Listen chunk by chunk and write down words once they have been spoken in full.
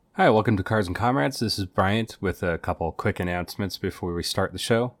Hi, welcome to Cars and Comrades. This is Bryant with a couple quick announcements before we start the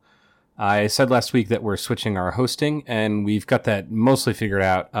show. I said last week that we're switching our hosting, and we've got that mostly figured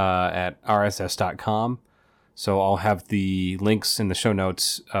out at rss.com. So I'll have the links in the show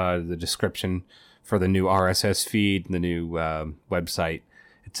notes, the description for the new RSS feed, the new website,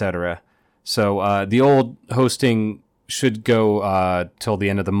 etc. So the old hosting should go till the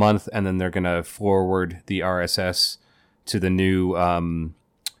end of the month, and then they're going to forward the RSS to the new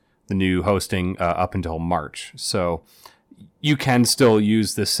hosting up until March. So you can still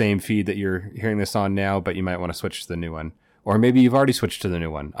use the same feed that you're hearing this on now, but you might want to switch to the new one. Or maybe you've already switched to the new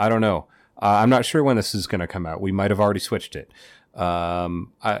one. I don't know. I'm not sure when this is going to come out. We might have already switched it. So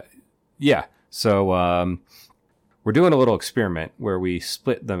we're doing a little experiment where we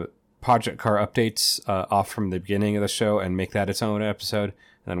split the Project Car updates off from the beginning of the show and make that its own episode.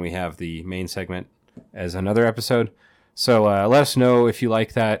 And then we have the main segment as another episode. So let us know if you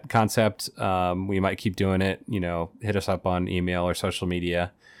like that concept. We might keep doing it. Hit us up on email or social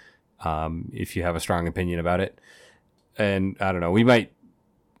media if you have a strong opinion about it. And I don't know, we might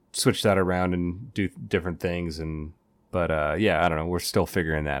switch that around and do different things. But I don't know. We're still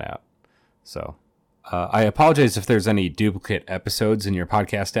figuring that out. So I apologize if there's any duplicate episodes in your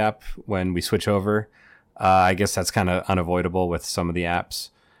podcast app when we switch over. I guess that's kind of unavoidable with some of the apps.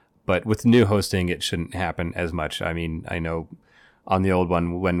 But with new hosting, it shouldn't happen as much. I mean, I know on the old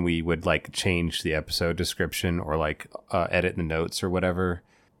one, when we would change the episode description or edit the notes or whatever,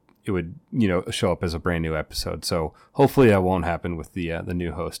 it would, show up as a brand new episode. So hopefully that won't happen with the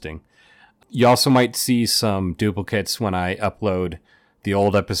new hosting. You also might see some duplicates when I upload the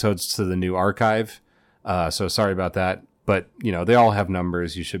old episodes to the new archive. So sorry about that. But, they all have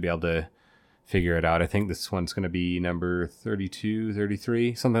numbers. You should be able to figure it out. I think this one's going to be number 32,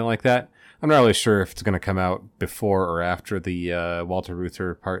 33, something like that. I'm not really sure if it's going to come out before or after the Walter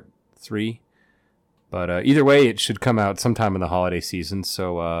Reuther Part 3. But either way, it should come out sometime in the holiday season.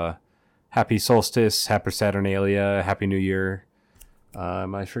 So happy solstice, happy Saturnalia, happy New Year.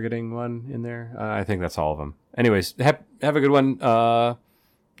 Am I forgetting one in there? I think that's all of them. Anyways, have a good one. On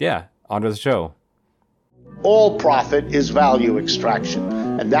to the show. All profit is value extraction,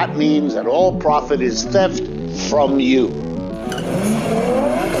 and that means that all profit is theft from you.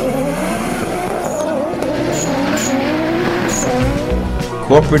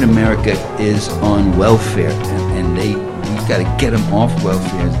 Corporate America is on welfare, and we've got to get them off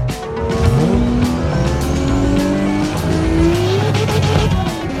welfare.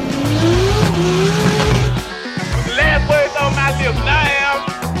 The last words on my lips, I am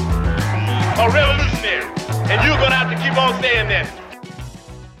a revolutionary, and you're gonna have to keep on saying that.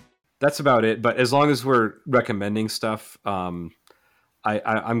 That's about it. But as long as we're recommending stuff, I'm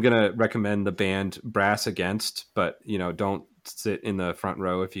gonna recommend the band Brass Against, but don't sit in the front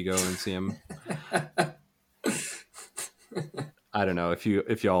row if you go and see them. I don't know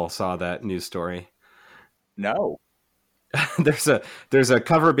if y'all saw that news story. No. There's a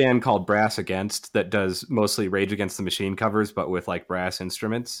cover band called Brass Against that does mostly Rage Against the Machine covers, but with brass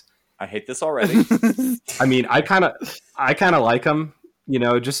instruments. I hate this already. I mean, I kind of like them,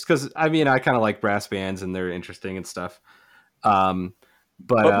 just because I kind of like brass bands and they're interesting and stuff. But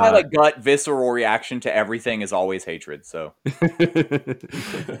my gut visceral reaction to everything is always hatred. So,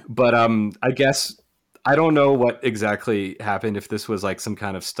 but I guess I don't know what exactly happened, if this was some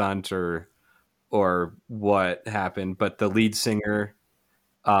kind of stunt or what happened. But the lead singer,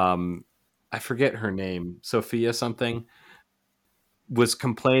 I forget her name, Sophia something, was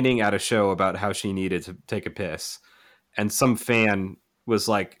complaining at a show about how she needed to take a piss, and some fan was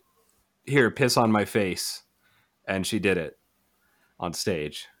like, "Here, piss on my face," and she did it on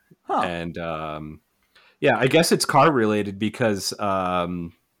stage. And I guess it's car related because it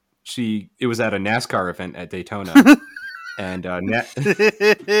was at a NASCAR event at Daytona, and and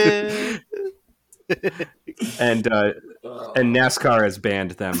NASCAR has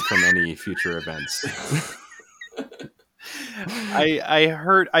banned them from any future events.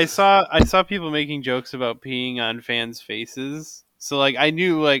 I saw people making jokes about peeing on fans' faces. So I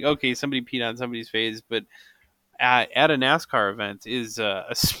knew okay, somebody peed on somebody's face, but at a NASCAR event is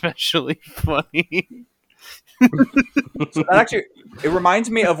especially funny. So that actually, it reminds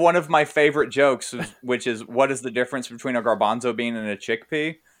me of one of my favorite jokes, which is, what is the difference between a garbanzo bean and a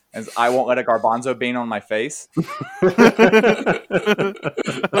chickpea? As I won't let a garbanzo bean on my face. Oh,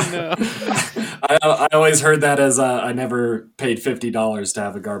 no. I always heard that as I never paid $50 to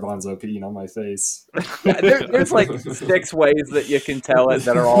have a garbanzo bean on my face. Yeah, there's 6 ways that you can tell it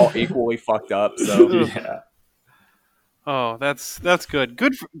that are all equally fucked up. So Yeah. Oh, that's good.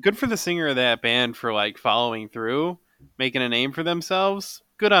 Good for the singer of that band for following through, making a name for themselves.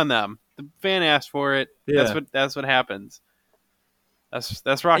 good on them. The fan asked for it. Yeah. That's what happens.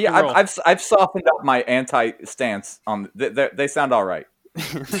 That's rock Yeah, and roll. I've softened up my anti stance on. They sound all right.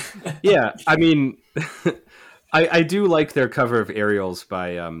 Yeah, I mean, I do like their cover of Aerials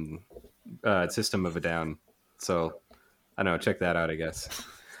by System of a Down. So I don't know, check that out, I guess.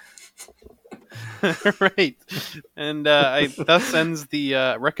 Right. And I thus ends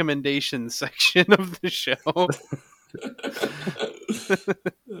the recommendations section of the show.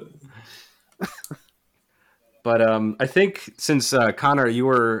 But I think since Connor, you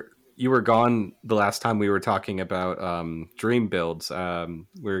were gone the last time we were talking about dream builds, we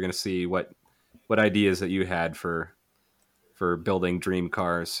were going to see what ideas that you had for building dream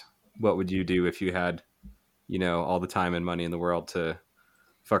cars. What would you do if you had, all the time and money in the world to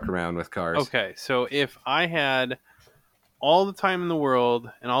fuck around with cars? Okay, so if I had all the time in the world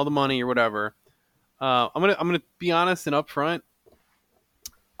and all the money or whatever, I'm gonna be honest and upfront.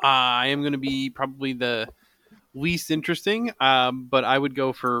 I am gonna be probably the least interesting, but I would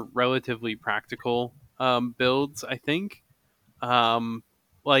go for relatively practical builds. I think,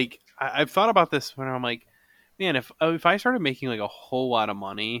 I've thought about this when I'm like, man, if I started making like a whole lot of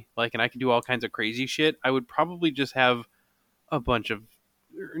money, like, and I could do all kinds of crazy shit, I would probably just have a bunch of,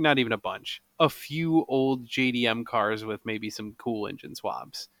 not even a bunch, a few old JDM cars with maybe some cool engine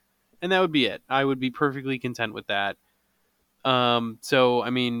swaps, and that would be it. I would be perfectly content with that. So I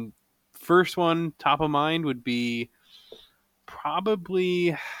mean, first one top of mind would be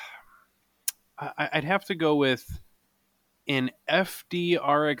probably, I'd have to go with an FD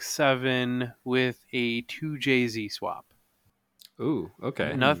RX-7 with a 2JZ swap. Ooh,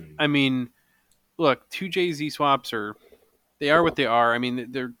 okay. I mean, look, 2JZ swaps they are what they are. I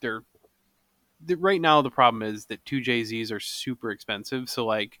mean, they're right now the problem is that 2JZs are super expensive. So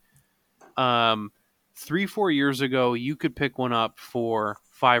like, 3-4 years ago, you could pick one up for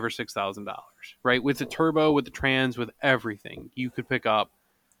 $5,000 or $6,000, right? With the turbo, with the trans, with everything, you could pick up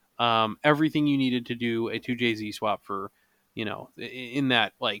everything you needed to do a 2JZ swap for, in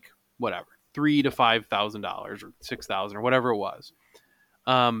that, like, whatever, $3,000 to $5,000 or $6,000 or whatever it was.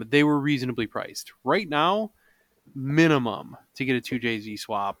 They were reasonably priced. Right now, minimum to get a 2JZ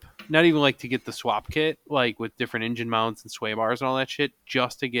swap, not even like to get the swap kit, like with different engine mounts and sway bars and all that shit,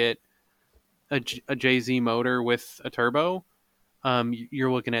 just to get a JZ motor with a turbo,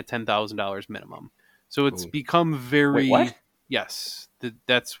 you're looking at $10,000 minimum. So it's become very... Wait, what? Yes,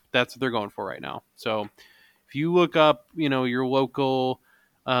 that's what they're going for right now. So if you look up, your local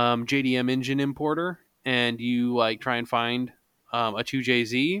JDM engine importer and you like try and find a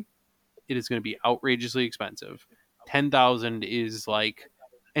 2JZ, it is going to be outrageously expensive. 10,000 is like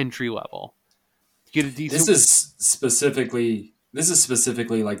entry level. Get a decent. This is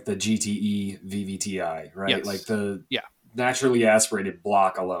specifically like the GTE VVTi, right? Yes. Like the Yeah. naturally aspirated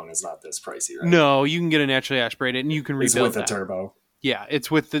block alone is not this pricey, right? No, you can get a naturally aspirated, and you can rebuild It's with that. a turbo. Yeah,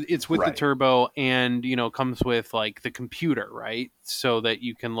 it's with the Right. turbo, and comes with like the computer, right? So that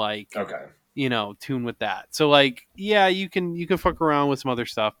you can like Okay. tune with that. So like, yeah, you can fuck around with some other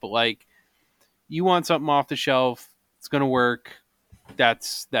stuff, but like, you want something off the shelf, it's gonna work.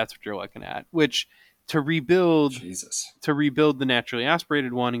 That's what you're looking at. Which to rebuild the naturally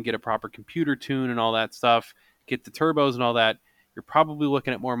aspirated one and get a proper computer tune and all that stuff, get the turbos and all that, you're probably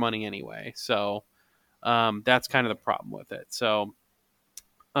looking at more money anyway. So that's kind of the problem with it. So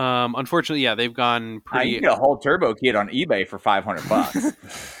unfortunately, yeah, they've gone pretty. You can get a whole turbo kit on eBay for $500.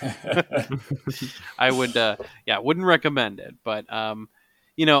 I would, wouldn't recommend it. But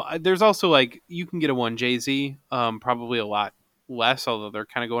there's also like you can get a 1JZ, probably a lot less, although they're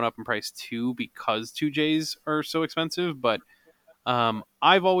kind of going up in price too because 2Js are so expensive. But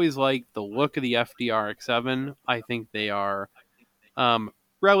I've always liked the look of the FDRX7. I think they are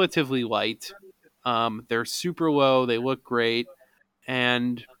relatively light. They're super low. They look great.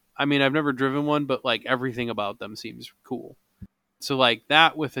 And I mean, I've never driven one, but like everything about them seems cool. So like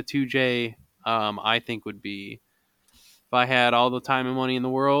that with a 2J, I think would be, if I had all the time and money in the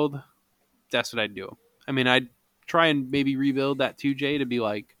world, that's what I'd do. I mean, I'd try and maybe rebuild that 2J to be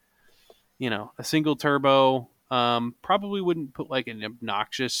like, a single turbo. Probably wouldn't put like an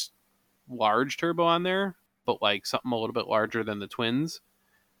obnoxious large turbo on there, but like something a little bit larger than the twins.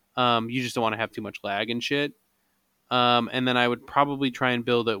 You just don't want to have too much lag and shit. And then I would probably try and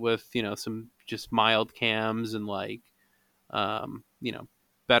build it with, some just mild cams and like,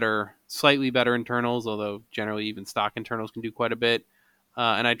 slightly better internals, although generally even stock internals can do quite a bit.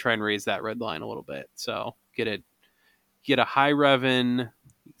 And I'd try and raise that red line a little bit. So get a high revving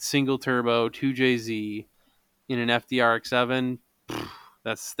single turbo 2JZ in an FDRX7.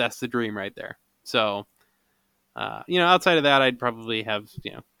 That's the dream right there. So Outside of that, I'd probably have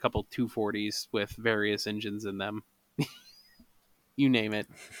a couple 240s with various engines in them. You name it.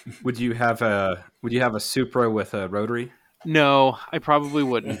 Would you have a Supra with a rotary? No, I probably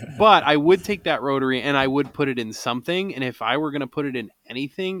wouldn't. But I would take that rotary and I would put it in something. And if I were going to put it in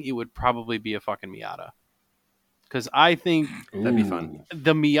anything, it would probably be a fucking Miata. Because I think that'd be fun.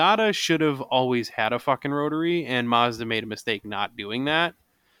 The Miata should have always had a fucking rotary, and Mazda made a mistake not doing that.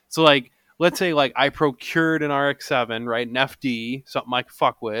 So, like, let's say, like, I procured an RX-7, right, an FD, something I could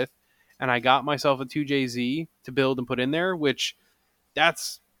fuck with, and I got myself a 2JZ to build and put in there, which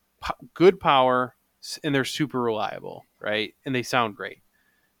that's good power, and they're super reliable, right? And they sound great.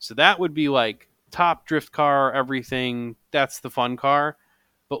 So that would be, like, top drift car, everything. That's the fun car.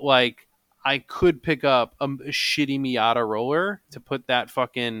 But, like, I could pick up a shitty Miata roller to put that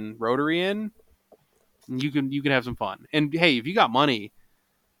fucking rotary in. And you can have some fun. And, hey, if you got money,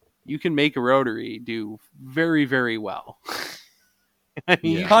 you can make a rotary do very, very well. I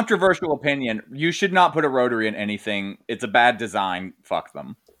mean, controversial opinion. You should not put a rotary in anything. It's a bad design. Fuck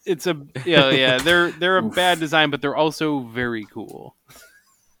them. It's a they're a bad design, but they're also very cool.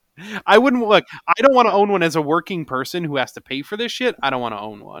 I wouldn't look. I don't want to own one as a working person who has to pay for this shit. I don't want to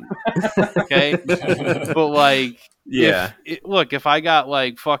own one. Okay, but like, if I got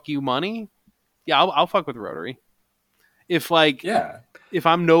like fuck you money, I'll fuck with rotary. If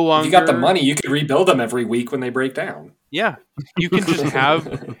I'm no longer, if you got the money, you could rebuild them every week when they break down. Yeah, you can just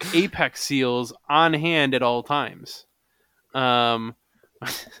have Apex seals on hand at all times. You're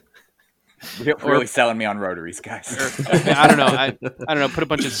really selling me on rotaries, guys. I don't know. I don't know. Put a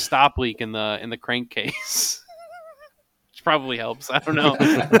bunch of stop leak in the crankcase, which probably helps. I don't know.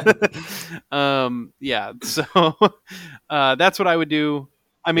 So that's what I would do.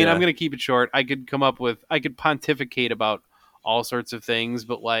 I mean, I'm gonna keep it short. I could pontificate about all sorts of things,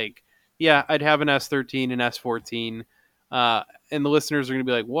 but like, I'd have an S13 and S14. And the listeners are going to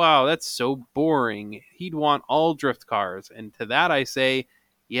be like, wow, that's so boring. He'd want all drift cars. And to that I say,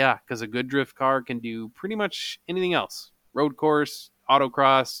 yeah, because a good drift car can do pretty much anything else. Road course,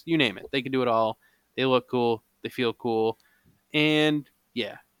 autocross, you name it. They can do it all. They look cool. They feel cool. And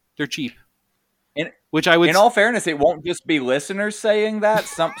they're cheap. Which I would. In all fairness, it won't just be listeners saying that.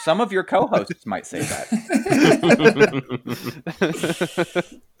 Some of your co-hosts might say that.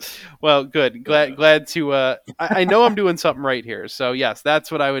 Well, good. Glad to. I know I'm doing something right here. So yes, that's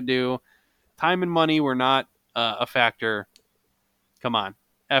what I would do. Time and money were not a factor. Come on,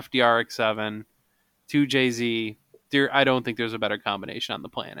 FDRX7, 2JZ. I don't think there's a better combination on the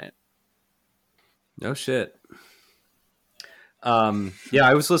planet. No shit.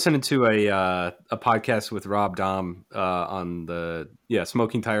 I was listening to a podcast with Rob Dahm on the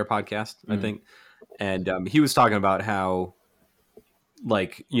Smoking Tire podcast, I think, and he was talking about how,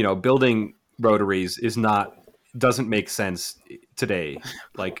 like, building rotaries doesn't make sense today.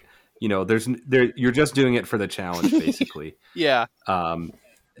 Like, you're just doing it for the challenge, basically. Yeah.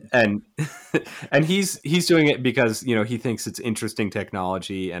 And he's doing it because he thinks it's interesting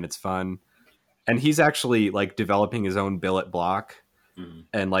technology and it's fun. And he's actually like developing his own billet block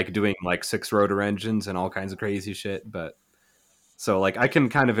and like doing like 6 rotor engines and all kinds of crazy shit. But so like I can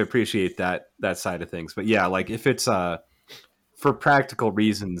kind of appreciate that side of things. But yeah, like if it's for practical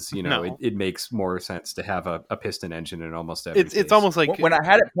reasons, it makes more sense to have a piston engine in almost every case. It's almost like when I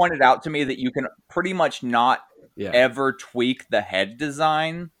had it pointed out to me that you can pretty much not ever tweak the head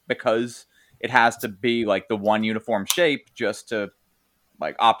design because it has to be like the one uniform shape just to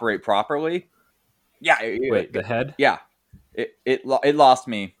like operate properly. Yeah. The head? Yeah. It lost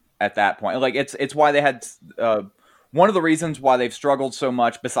me at that point. Like it's why they had one of the reasons why they've struggled so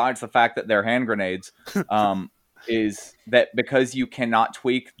much, besides the fact that they're hand grenades, is that because you cannot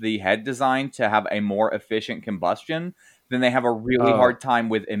tweak the head design to have a more efficient combustion, then they have a really hard time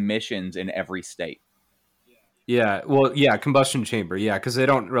with emissions in every state. Yeah. Well, yeah, combustion chamber. Yeah, because they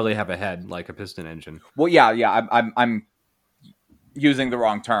don't really have a head like a piston engine. Well, yeah. I'm using the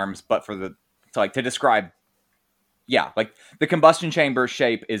wrong terms, but to describe, like the combustion chamber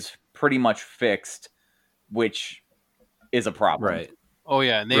shape is pretty much fixed, which is a problem. Right. Oh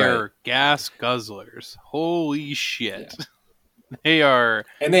yeah, and they are gas guzzlers. Holy shit. Yeah. They are.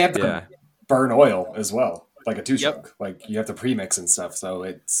 And they have to burn oil as well, like a 2-stroke. Like you have to premix and stuff, so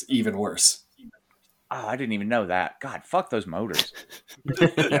it's even worse. Oh, I didn't even know that. God, fuck those motors.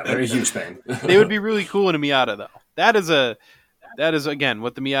 Yeah, they're a huge pain. They would be really cool in a Miata, though. That is again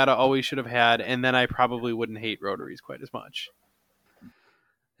what the Miata always should have had, and then I probably wouldn't hate rotaries quite as much.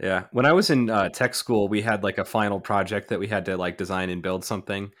 Yeah, when I was in tech school, we had like a final project that we had to like design and build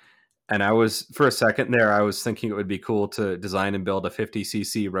something, and for a second there, I was thinking it would be cool to design and build a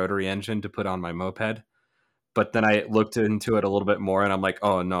 50cc rotary engine to put on my moped, But then I looked into it a little bit more, and I'm like,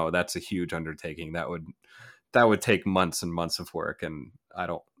 oh no, that's a huge undertaking. That would take months and months of work, and I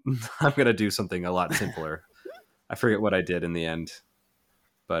don't. I'm gonna do something a lot simpler. I forget what I did in the end,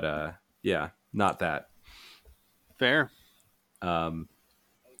 but yeah, not that. Fair. I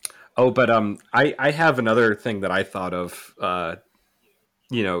have another thing that I thought of,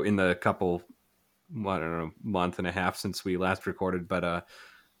 in the couple, I don't know, month and a half since we last recorded, but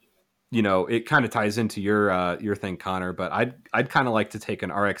it kind of ties into your thing, Connor. But I'd kind of like to take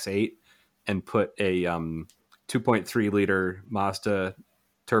an RX-8 and put a 2.3 liter Mazda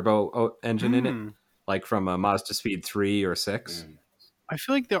turbo engine in it, like from a Mazda Speed 3 or 6. I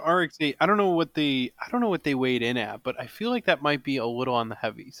feel like the RX-8. I don't know what they weighed in at, but I feel like that might be a little on the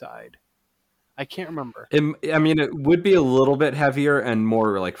heavy side. I can't remember. It would be a little bit heavier and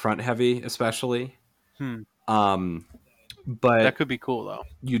more like front heavy, especially. But that could be cool though.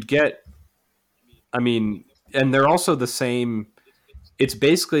 You'd get, and they're also the same. It's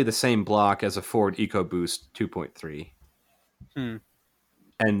basically the same block as a Ford EcoBoost 2.3.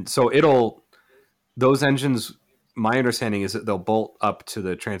 And so those engines, my understanding is that they'll bolt up to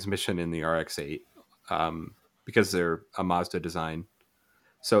the transmission in the RX-8 because they're a Mazda design.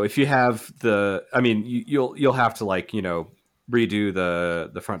 So if you have you'll have to redo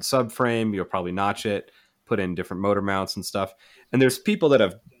the front subframe. You'll probably notch it, put in different motor mounts and stuff. And there's people that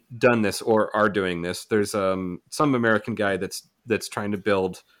have done this or are doing this. There's some American guy that's trying to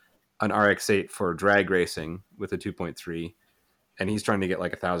build an RX-8 for drag racing with a 2.3, and he's trying to get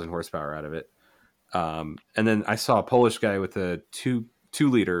like 1,000 horsepower out of it. And then I saw a Polish guy with a 2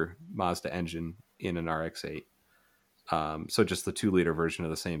 liter Mazda engine in an RX-8. So just the 2 liter version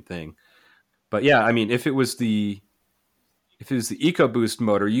of the same thing. But yeah, if it was the EcoBoost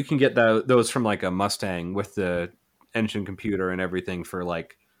motor, you can get those from like a Mustang with the engine computer and everything for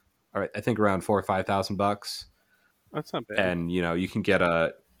like, I think around $4,000 or $5,000. That's not bad. And you can get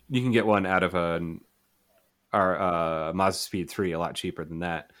one out of our Mazda Speed 3 a lot cheaper than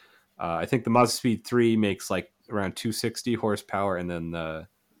that. I think the Mazda Speed 3 makes like around 260 horsepower, and then the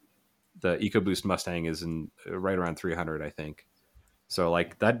EcoBoost Mustang is in right around 300, I think. So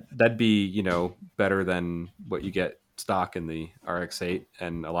like that'd be better than what you get stock in the RX-8,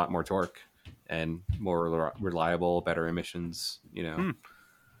 and a lot more torque and more reliable, better emissions.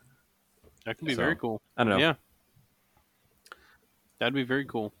 That could be very cool. I don't know. Yeah, that'd be very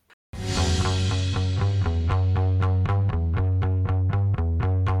cool.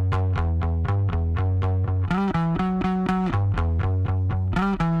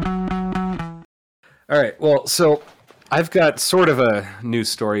 All right. Well, so I've got sort of a news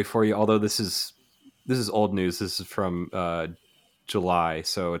story for you, although this is old news. This is from July,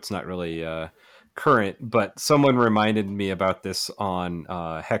 so it's not really current. But someone reminded me about this on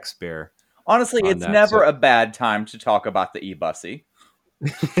HexBear. Honestly, it's never a bad time to talk about the e-bussy.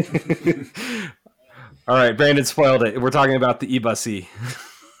 All right, Brandon spoiled it. We're talking about the e-bussy.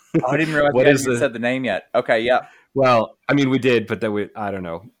 I didn't realize we hadn't said the name yet. Okay, yeah. Well, we did, but I don't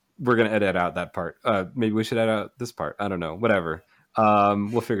know. We're going to edit out that part. Maybe we should edit out this part. I don't know. Whatever.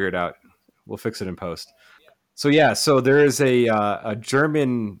 We'll figure it out. We'll fix it in post. So yeah, there is a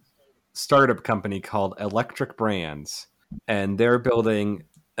German startup company called Electric Brands, and they're building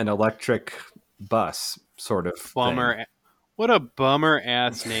an electric bus sort of bummer. Thing. What a bummer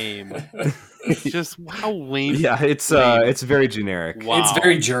ass name. Just how lame. Yeah, it's very generic. Wow. It's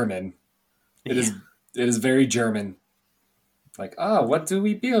very German. It is very German. Like, what do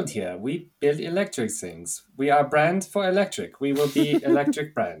we build here? We build electric things. We are brand for electric. We will be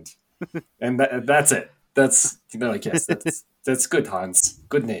electric brand. And that's it. That's, yes, that's good, Hans.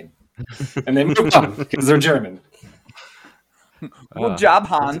 Good name. And then move on, because they're German. Good job,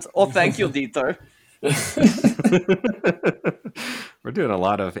 Hans. Oh, thank you, Dieter. We're doing a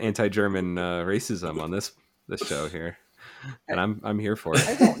lot of anti-German racism on this show here. And I'm here for it.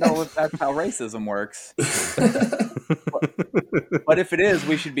 I don't know if that's how racism works. But if it is,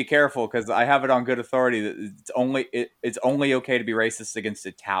 we should be careful, because I have it on good authority that it's only okay to be racist against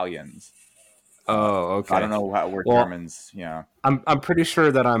Italians. Oh, okay. I don't know how we're Germans. Yeah, I'm pretty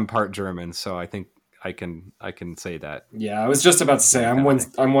sure that I'm part German, so I think I can say that. Yeah, I was just about to say I'm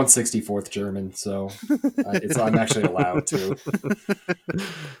 1/64th German, so I'm actually allowed to.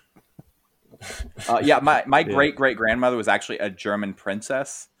 Yeah, my great grandmother was actually a German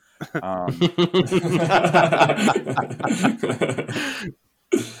princess.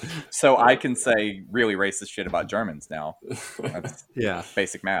 So I can say really racist shit about Germans now. That's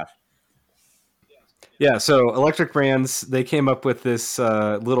basic math. Yeah, so Electric Brands, they came up with this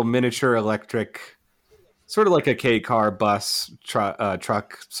little miniature electric, sort of like a K-car bus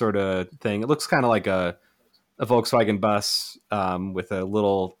truck sort of thing. It looks kind of like a a Volkswagen bus with a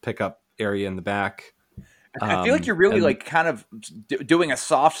little pickup area in the back. I feel like you're really like kind of doing a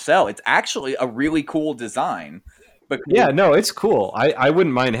soft sell. It's actually a really cool design. But yeah, no, it's cool. I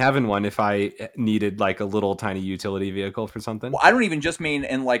wouldn't mind having one if I needed like a little tiny utility vehicle for something. Well, I don't even just mean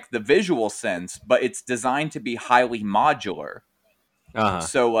in like the visual sense, but it's designed to be highly modular.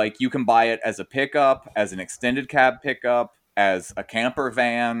 So like you can buy it as a pickup, as an extended cab pickup, as a camper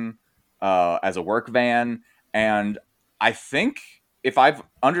van, as a work van. And I think if I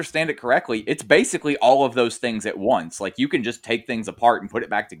understand it correctly, it's basically all of those things at once. Like you can just take things apart and put it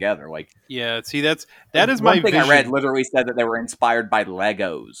back together. Like, yeah, see, that is one my thing vision. I read literally said that they were inspired by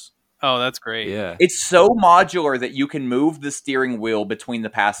Legos. Oh, that's great. Yeah. It's so modular that you can move the steering wheel between the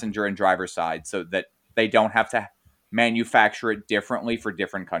passenger and driver side so that they don't have to manufacture it differently for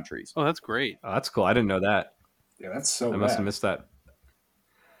different countries. Oh, that's great. Oh, that's cool. I didn't know that. Yeah, that's so I must have rad. missed that.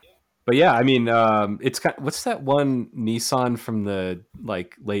 But yeah, I mean, it's got, what's that one Nissan from the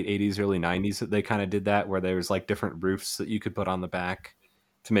like late 80s, early 90s that they kind of did that where there was like different roofs that you could put on the back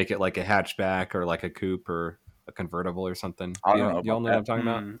to make it like a hatchback or like a coupe or a convertible or something. I don't know You all know what I'm talking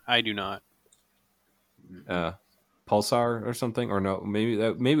about? I do not. Pulsar or something, or no, maybe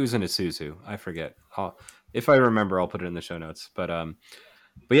it was an Isuzu. I forget. If I remember, I'll put it in the show notes. But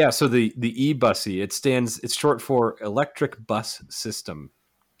yeah. So the eBussy, it's short for Electric Bus System,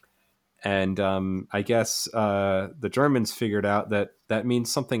 and I guess the Germans figured out that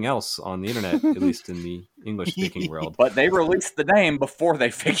means something else on the internet, at least in the English speaking world. But they released the name before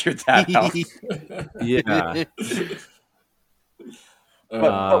they figured that out. Yeah.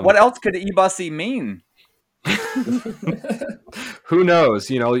 But what else could eBussy mean? Who knows?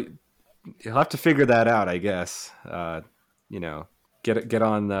 You'll have to figure that out, I guess. Get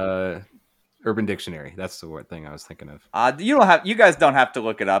on the Urban Dictionary. That's the word thing I was thinking of. You guys don't have to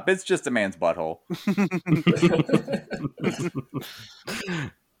look it up. It's just a man's butthole.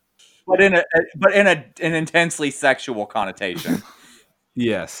 but in an intensely sexual connotation.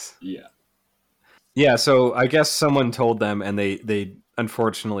 Yes. Yeah. Yeah. So I guess someone told them, and they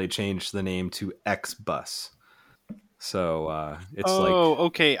unfortunately changed the name to X-Bus. So it's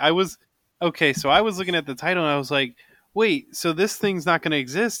okay. So I was looking at the title and I was like, wait, so this thing's not going to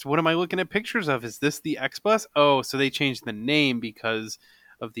exist. What am I looking at pictures of? Is this the X-Bus? Oh, so they changed the name because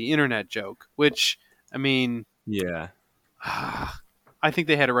of the internet joke, which, I mean... Yeah. I think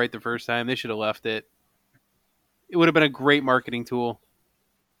they had it right the first time. They should have left it. It would have been a great marketing tool.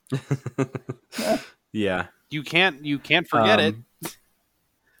 Yeah. You can't forget it.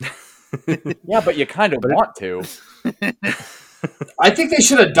 Yeah, but you kind of want to. I think they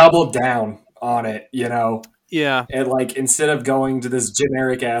should have doubled down on it, Yeah. And like instead of going to this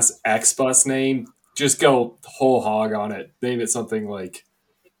generic ass X-Bus name, just go whole hog on it. Name it something like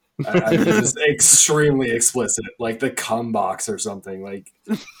just extremely explicit, like the cum box or something. Like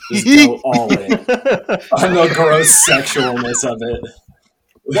just go all in on the gross sexualness of it.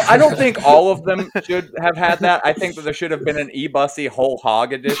 Well, I don't think all of them should have had that. I think that there should have been an eBussy whole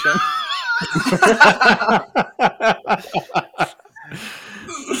hog edition.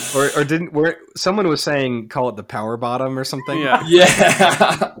 or didn't someone was saying call it the power bottom or something? Yeah.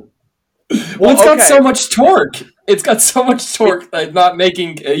 Yeah. Well, it's got so much torque. It's got so much torque that, not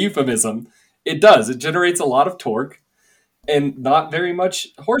making a euphemism, it does. It generates a lot of torque and not very much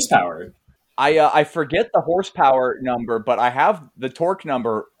horsepower. I forget the horsepower number, but I have the torque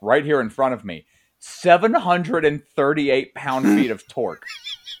number right here in front of me. 738 pound-feet of torque.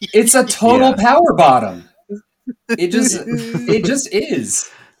 It's a total power bottom. It just is.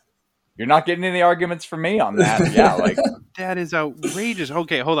 You're not getting any arguments from me on that. Yeah, like that is outrageous.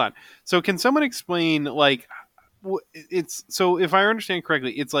 Okay, hold on. So can someone explain, like, it's, so if I understand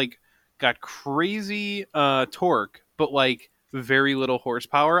correctly, it's like got crazy torque, but like very little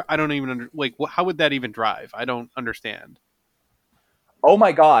horsepower. I don't even how would that even drive? I don't understand. Oh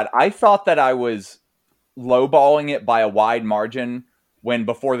my God. I thought that I was lowballing it by a wide margin when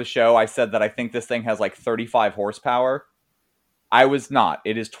before the show I said that I think this thing has like 35 horsepower. I was not.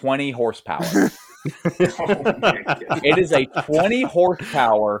 It is 20 horsepower. It is a 20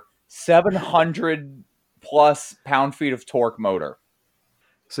 horsepower, 700 plus pound-feet of torque motor.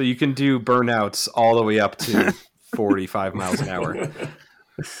 So you can do burnouts all the way up to 45 miles an hour.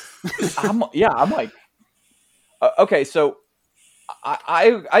 I'm like, okay, so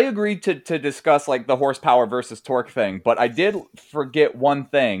I agreed to discuss like the horsepower versus torque thing, but I did forget one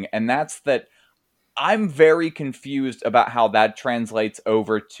thing, and that's that I'm very confused about how that translates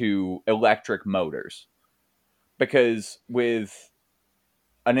over to electric motors. Because with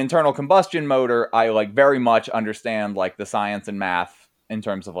an internal combustion motor, I like very much understand like the science and math in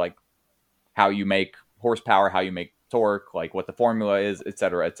terms of like how you make horsepower, how you make torque, like what the formula is, et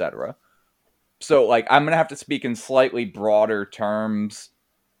cetera, et cetera. So like I'm going to have to speak in slightly broader terms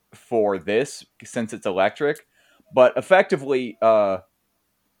for this since it's electric, but effectively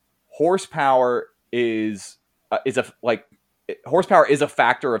horsepower is horsepower is a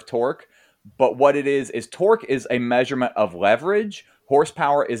factor of torque, but what it is torque is a measurement of leverage.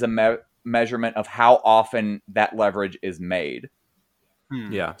 Horsepower is a measurement of how often that leverage is made.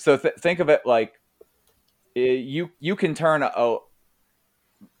 Yeah. So think of it like you can turn a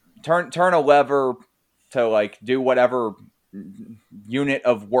lever to like do whatever unit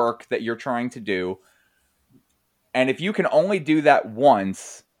of work that you're trying to do. And if you can only do that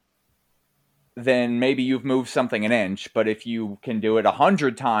once, then maybe you've moved something an inch. But if you can do it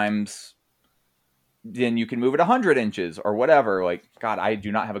 100 times, then you can move it 100 inches or whatever. Like, God, I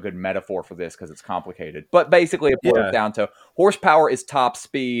do not have a good metaphor for this because it's complicated. But basically, it boils down to horsepower is top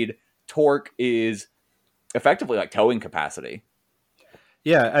speed. Torque is effectively like towing capacity.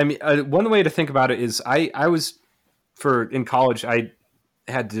 Yeah, I mean, one way to think about it is I was in college, I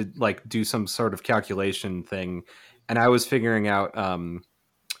had to like do some sort of calculation thing, and I was figuring out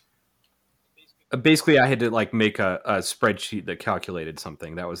basically I had to like make a spreadsheet that calculated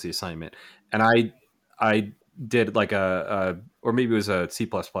something. That was the assignment, and I did like or maybe it was a C++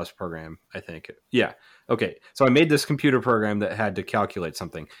 program, I think. Yeah. Okay. So I made this computer program that had to calculate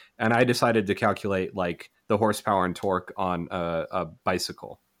something, and I decided to calculate like the horsepower and torque on a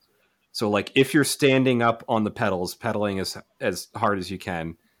bicycle. So like if you're standing up on the pedals, pedaling as hard as you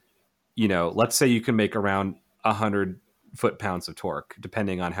can, let's say you can make around 100 foot-pounds of torque,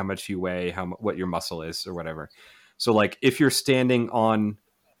 depending on how much you weigh, what your muscle is or whatever. So like if you're standing on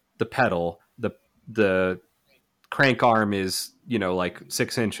the pedal, the crank arm is, like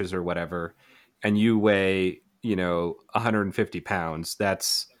 6 inches or whatever, and you weigh, 150 pounds,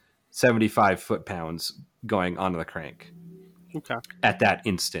 that's 75 foot-pounds going onto the crank. Okay. At that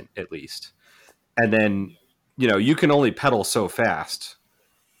instant, at least. And then, you can only pedal so fast,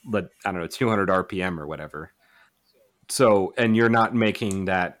 but I don't know, 200 RPM or whatever. So, and you're not making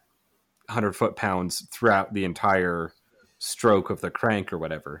that 100 foot-pounds throughout the entire stroke of the crank or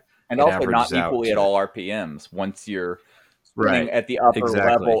whatever. And also not equally at all RPMs. Once you're spinning at the upper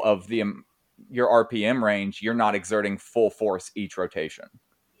level of your RPM range, you're not exerting full force each rotation.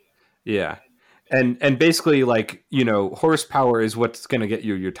 Yeah. And basically, like, horsepower is what's going to get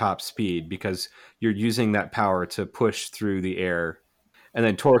you your top speed because you're using that power to push through the air. And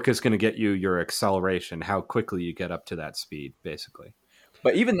then torque is going to get you your acceleration, how quickly you get up to that speed, basically.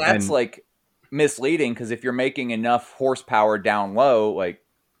 But even that's like misleading because if you're making enough horsepower down low, like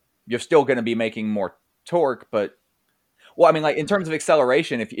you're still going to be making more torque. But, well, I mean, like in terms of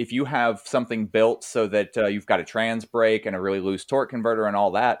acceleration, if you have something built so that you've got a trans brake and a really loose torque converter and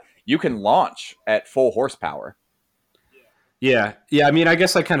all that, you can launch at full horsepower. Yeah. Yeah. I mean, I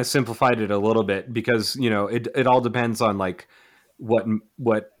guess I kind of simplified it a little bit because, it all depends on like what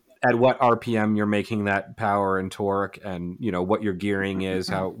at what RPM you're making that power and torque and, what your gearing is,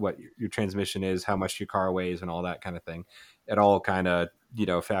 what your transmission is, how much your car weighs and all that kind of thing. It all kind of,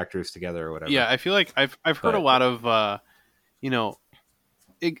 factors together or whatever. Yeah. I feel like I've heard a lot of,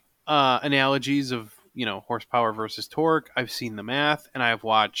 analogies of, horsepower versus torque. I've seen the math and I've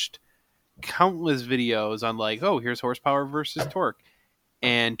watched countless videos on like, oh, here's horsepower versus torque.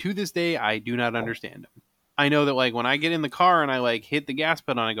 And to this day, I do not understand them. I know that like when I get in the car and I like hit the gas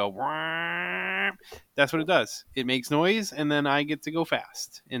pedal and I go, wah, that's what it does. It makes noise and then I get to go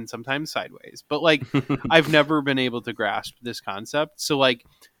fast and sometimes sideways. But like I've never been able to grasp this concept. So like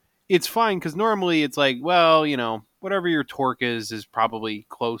it's fine because normally it's like, well, whatever your torque is probably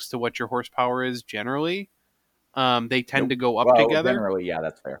close to what your horsepower is generally. They tend to go up together. Generally, yeah,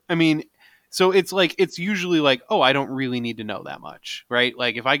 that's fair. I mean, so it's like, it's usually like, oh, I don't really need to know that much, right?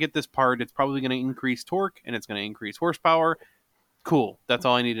 Like if I get this part, it's probably going to increase torque and it's going to increase horsepower. Cool. That's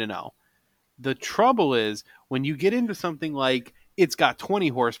all I need to know. The trouble is when you get into something like it's got 20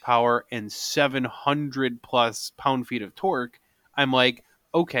 horsepower and 700 plus pound-feet of torque, I'm like,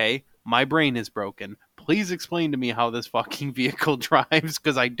 okay, my brain is broken. Please explain to me how this fucking vehicle drives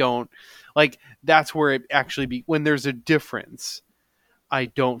because I don't like. That's where it actually when there's a difference, I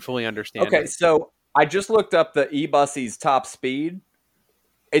don't fully understand. Okay, so I just looked up the eBusy's top speed.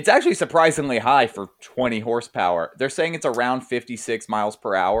 It's actually surprisingly high for 20 horsepower. They're saying it's around 56 miles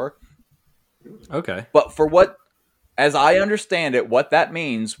per hour. Okay, but for what, as I understand it, what that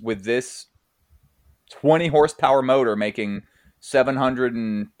means with this 20 horsepower motor making 700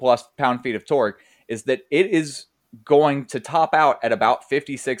 and plus pound-feet of torque is that it is going to top out at about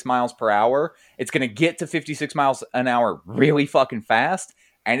 56 miles per hour. It's going to get to 56 miles an hour really fucking fast.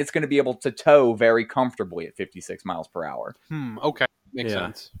 and it's going to be able to tow very comfortably at 56 miles per hour. Okay. Makes Yeah.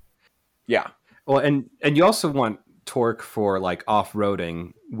 sense. Yeah. Well, and you also want torque for like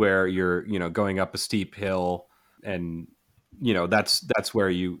off-roading where you're, you know, going up a steep hill, and you know that's where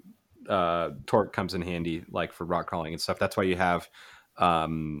you torque comes in handy, like for rock crawling and stuff. That's why you have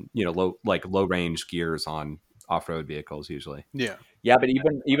you know, low range gears on off-road vehicles usually. Yeah. Yeah, but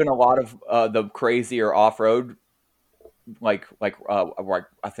even a lot of the crazier off-road, like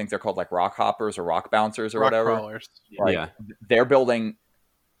I think they're called like rock hoppers or rock bouncers or Rock whatever. crawlers. Like, Yeah. they're building.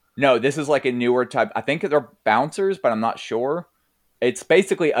 No, this is like a newer type. I think they're bouncers, but I'm not sure. It's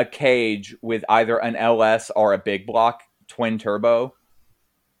basically a cage with either an LS or a big block twin turbo,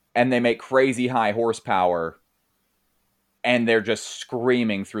 and they make crazy high horsepower, and they're just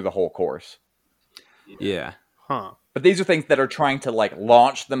screaming through the whole course. Yeah. Huh. But these are things that are trying to like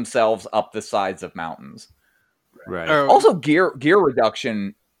launch themselves up the sides of mountains. Right. Or- Also, gear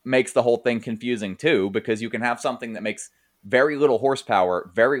reduction makes the whole thing confusing too, because you can have something that makes very little horsepower,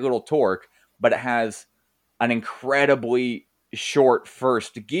 very little torque, but it has an incredibly short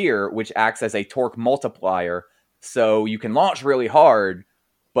first gear, which acts as a torque multiplier. So you can launch really hard,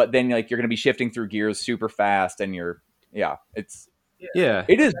 but then like you're going to be shifting through gears super fast, and Yeah.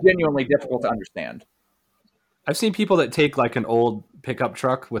 it is genuinely difficult to understand. I've seen people that take like an old pickup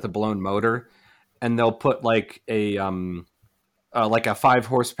truck with a blown motor, and they'll put like a 5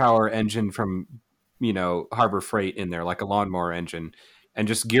 horsepower engine from, you know, Harbor Freight in there, like a lawnmower engine, and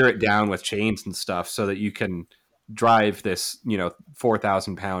just gear it down with chains and stuff so that you can drive this, you know,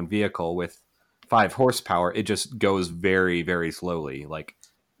 4,000 pound vehicle with 5 horsepower. It just goes very, very slowly, like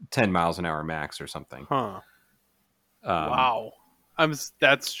 10 miles an hour max or something. Huh. Um, Wow.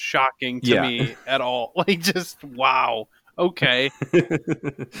 That's shocking to Yeah. me at all. Like, just wow. Okay.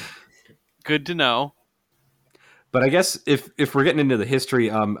 Good to know. But I guess if we're getting into the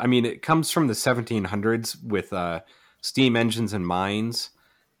history, I mean, it comes from the 1700s with steam engines and mines.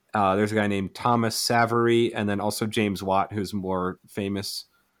 There's a guy named Thomas Savery, and then also James Watt, who's more famous.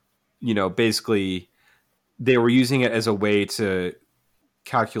 You know, basically, they were using it as a way to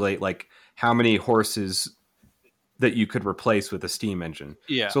calculate like how many horses that you could replace with a steam engine.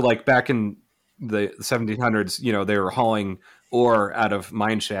 Yeah. So like back in the 1700s, you know, they were hauling ore out of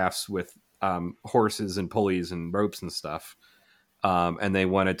mine shafts with horses and pulleys and ropes and stuff. And they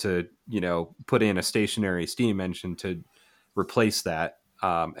wanted to, you know, put in a stationary steam engine to replace that.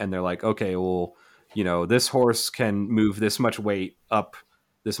 And they're like, okay, well, you know, this horse can move this much weight up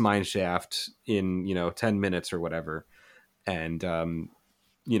this mine shaft in, you know, 10 minutes or whatever. And,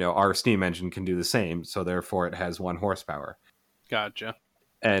 you know, our steam engine can do the same. So therefore it has 1 horsepower. Gotcha.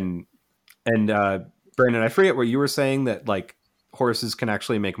 And Brandon, I forget what you were saying, that like horses can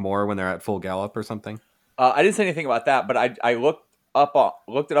actually make more when they're at full gallop or something. I didn't say anything about that, but I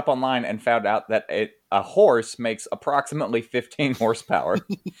looked it up online and found out that a horse makes approximately 15 horsepower.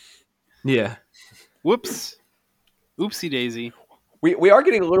 Yeah. Whoops. Oopsie daisy. We are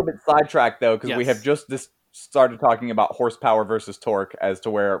getting a little bit sidetracked though, because we Yes. have just started talking about horsepower versus torque as to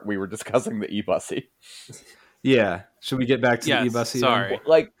where we were discussing the e-bussy. Yeah. Should we get back to Yes, the e-bussy? sorry.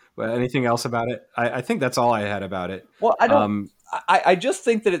 Like, Well, anything else about it? I think that's all I had about it. well, I don't. I just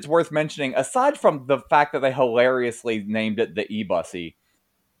think that it's worth mentioning, aside from the fact that they hilariously named it the e-bussy,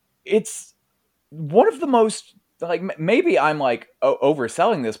 it's one of the most, like, maybe I'm like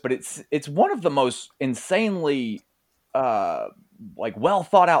overselling this, but it's one of the most insanely like well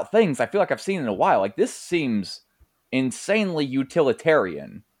thought out things I feel like I've seen in a while. Like, this seems insanely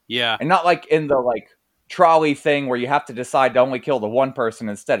utilitarian, Yeah. and not like in the like trolley thing where you have to decide to only kill the one person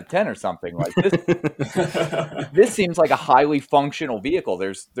instead of 10 or something. Like this. This seems like a highly functional vehicle.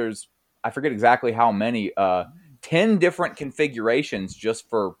 There's I forget exactly how many 10 different configurations just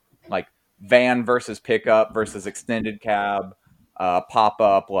for like van versus pickup versus extended cab, pop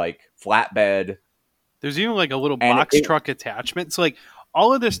up, like flatbed. There's even like a little And box it- truck attachment. So like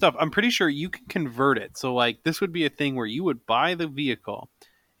all of this stuff, I'm pretty sure you can convert it. So like this would be a thing where you would buy the vehicle,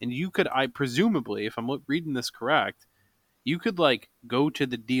 and you could, I presumably, if I'm reading this correct, you could like go to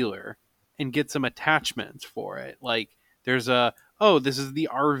the dealer and get some attachments for it. Like there's this is the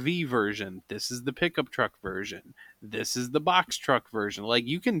RV version, this is the pickup truck version, this is the box truck version. Like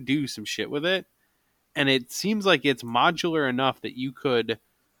you can do some shit with it, and it seems like it's modular enough that you could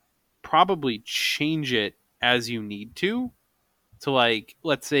probably change it as you need to like,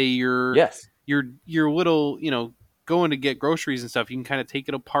 let's say you're Yes. you're little, going to get groceries and stuff, you can kind of take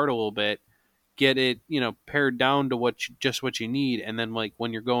it apart a little bit, get it, pared down to what you need, and then like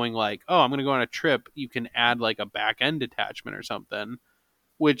when you're going like, oh, I'm going to go on a trip, you can add like a back end attachment or something,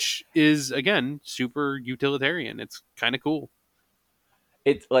 which is again super utilitarian. It's kind of cool.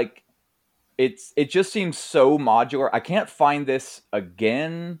 it's like it just seems so modular. I can't find this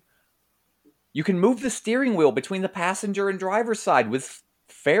again. You can move the steering wheel between the passenger and driver's side with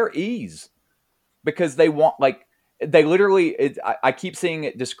fair ease because they want they literally. I keep seeing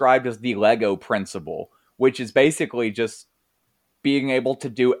it described as the Lego principle, which is basically just being able to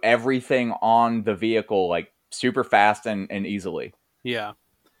do everything on the vehicle like super fast and easily. Yeah.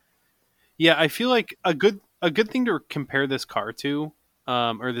 Yeah, I feel like a good thing to compare this car to,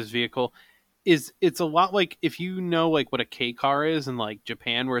 or this vehicle, is it's a lot like if you know like what a K car is in like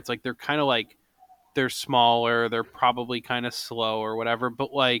Japan, where it's like they're kind of like they're smaller, they're probably kind of slow or whatever,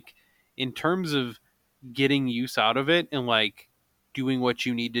 but like in terms of getting use out of it and like doing what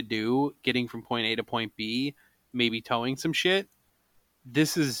you need to do, getting from point A to point B, maybe towing some shit,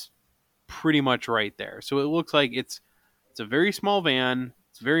 this is pretty much right there. So it looks like it's a very small van.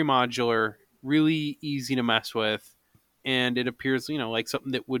 It's very modular, really easy to mess with, and it appears, like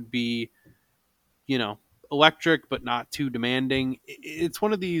something that would be, electric but not too demanding. It's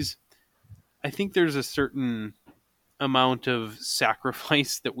one of these. I think there's a certain amount of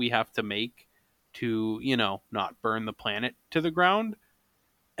sacrifice that we have to make to, not burn the planet to the ground.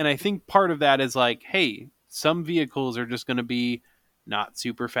 And I think part of that is like, hey, some vehicles are just going to be not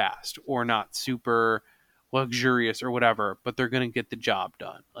super fast or not super luxurious or whatever, but they're going to get the job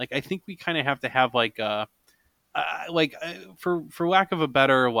done. Like, I think we kind of have to have like for lack of a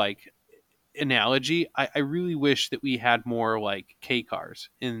better like analogy, I really wish that we had more like K cars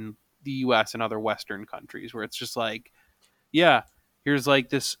in the US and other Western countries where it's just like, yeah, here's like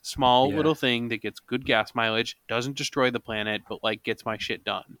this small little thing that gets good gas mileage, doesn't destroy the planet, but like gets my shit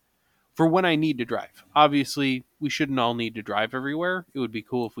done for when I need to drive. Obviously, we shouldn't all need to drive everywhere. It would be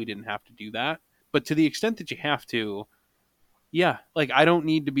cool if we didn't have to do that. But to the extent that you have to, yeah, like I don't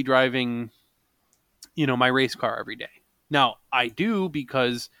need to be driving, my race car every day. Now, I do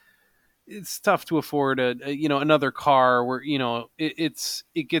because it's tough to afford another car where,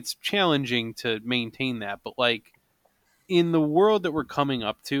 it gets challenging to maintain that. But like in the world that we're coming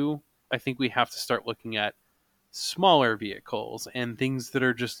up to, I think we have to start looking at smaller vehicles and things that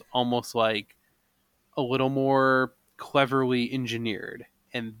are just almost like a little more cleverly engineered.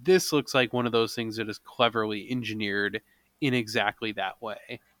 And this looks like one of those things that is cleverly engineered in exactly that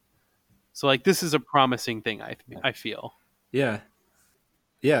way. So like this is a promising thing, I feel. Yeah.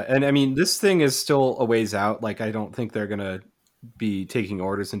 Yeah, and I mean this thing is still a ways out. Like I don't think they're going to be taking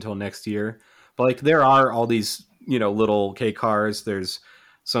orders until next year. But like there are all these, little K cars. There's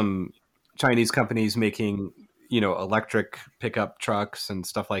some Chinese companies making, electric pickup trucks and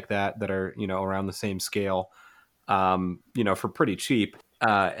stuff like that are, around the same scale, for pretty cheap.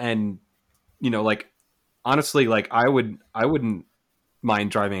 And, like, honestly, like I wouldn't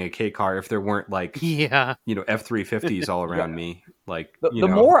mind driving a K car if there weren't like, F-350s all around me. Like the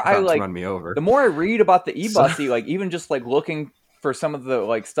more I like run me over. The more I read about the e-bussy, like even just like looking for some of the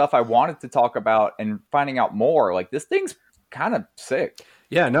like stuff I wanted to talk about and finding out more, like this thing's kind of sick.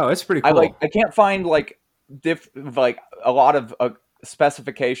 Yeah, no, it's pretty cool. I can't find like a lot of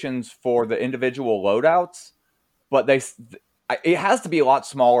specifications for the individual loadouts, but it has to be a lot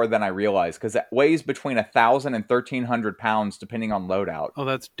smaller than I realized because it weighs between 1,000 and 1,300 pounds depending on loadout. Oh,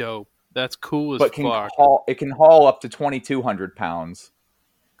 that's dope. That's cool as but fuck. It can haul up to 2,200 pounds.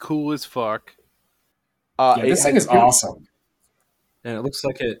 Cool as fuck. This thing is awesome. And it looks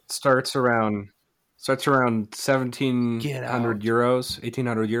like it starts around 1,700 euros,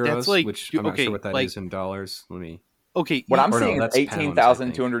 1,800 euros, that's like, which I'm not sure what that is in dollars. Let me. Okay, what I'm seeing is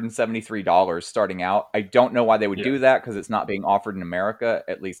 $18,273 starting out. I don't know why they would do that because it's not being offered in America,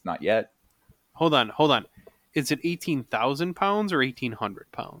 at least not yet. Hold on. Is it 18,000 pounds or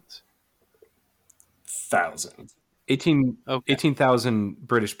 1,800 pounds? 18,000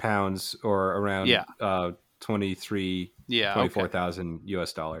 British pounds, or around 24,000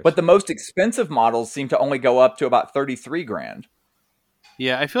 US dollars. But the most expensive models seem to only go up to about 33 grand.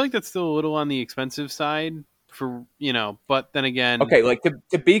 Yeah, I feel like that's still a little on the expensive side for, but then again. Okay, like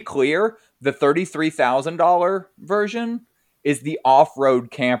to be clear, the $33,000 version is the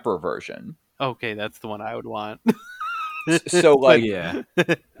off-road camper version. Okay, that's the one I would want. So like, yeah,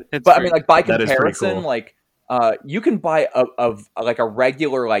 but I mean, like by comparison, cool. Like you can buy a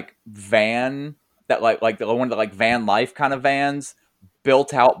regular like van that like the one that like van life kind of vans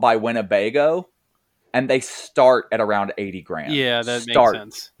built out by Winnebago, and they start at around 80 grand. Yeah, that makes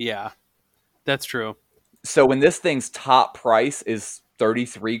sense. Yeah, that's true. So when this thing's top price is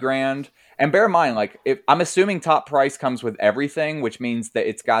 33 grand, and bear in mind, like I'm assuming top price comes with everything, which means that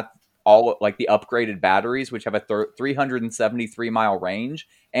it's got all like the upgraded batteries, which have a 373 mile range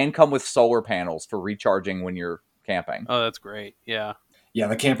and come with solar panels for recharging when you're camping. Oh, that's great. Yeah. Yeah,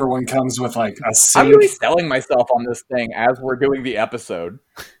 the camper one comes with like a I'm sink. really selling myself on this thing as we're doing the episode.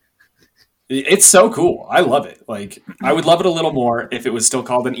 It's so cool. I love it. Like, I would love it a little more if it was still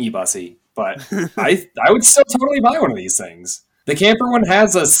called an e-bussy, but I would still totally buy one of these things. The camper one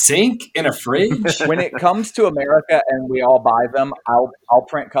has a sink and a fridge. When it comes to America and we all buy them,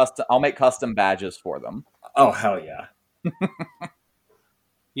 I'll make custom badges for them. Oh, hell yeah.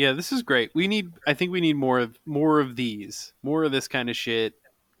 Yeah, this is great. I think we need more of these. More of this kind of shit.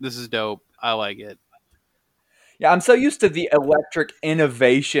 This is dope. I like it. Yeah, I'm so used to the electric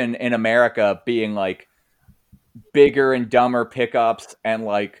innovation in America being like bigger and dumber pickups and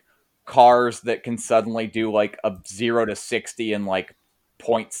like cars that can suddenly do like a 0 to 60 in like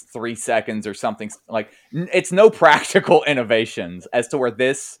 0.3 seconds or something. Like, it's no practical innovations, as to where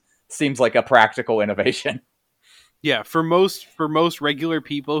this seems like a practical innovation. Yeah, for most regular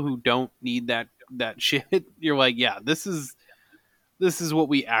people who don't need that shit, you're like, yeah, this is what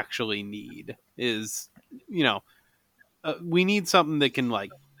we actually need. Is, we need something that can,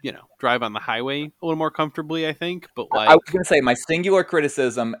 like, drive on the highway a little more comfortably, I think. But like, I was going to say, my singular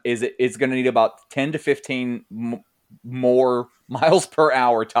criticism is it's going to need about 10 to 15 more miles per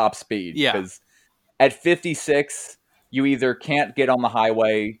hour top speed. Yeah, because at 56, you either can't get on the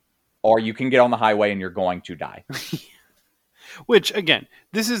highway, or you can get on the highway and you're going to die. Which, again,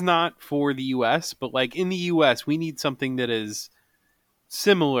 this is not for the U.S., but like in the U.S., we need something that is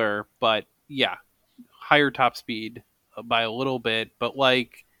similar, but yeah, higher top speed by a little bit. But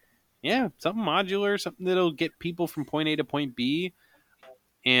like, yeah, something modular, something that'll get people from point A to point B.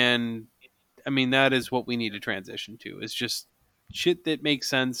 And I mean, that is what we need to transition to. It's just shit that makes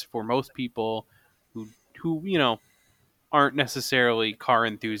sense for most people who aren't necessarily car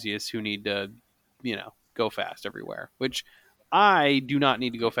enthusiasts who need to, go fast everywhere, which I do not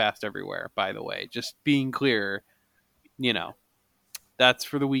need to go fast everywhere, by the way. Just being clear, that's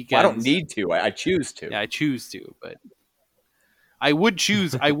for the weekend. Well, I don't need to. I choose to. Yeah, I choose to, but I would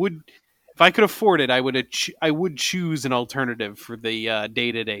choose. If I could afford it, I would choose an alternative for the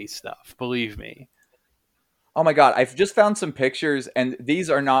day-to-day stuff. Believe me. Oh my God. I've just found some pictures, and these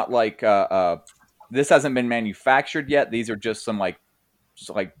are not like, this hasn't been manufactured yet. These are just some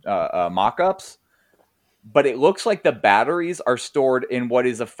mock-ups. But it looks like the batteries are stored in what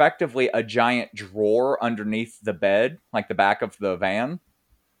is effectively a giant drawer underneath the bed, like the back of the van.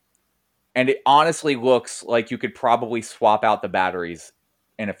 And it honestly looks like you could probably swap out the batteries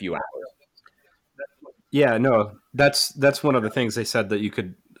in a few hours. Yeah, no, that's one of the things they said, that you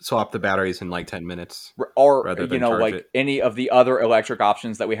could swap the batteries in like 10 minutes. Or, rather than charge it. any of the other electric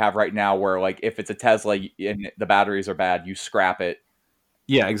options that we have right now, where like if it's a Tesla and the batteries are bad, you scrap it.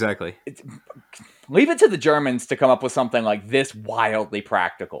 Yeah, exactly. Leave it to the Germans to come up with something like this wildly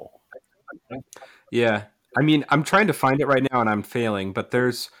practical. Yeah. I mean, I'm trying to find it right now and I'm failing, but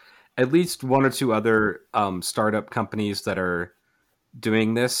there's at least one or two other startup companies that are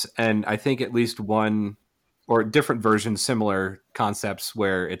doing this. And I think at least one or different versions, similar concepts,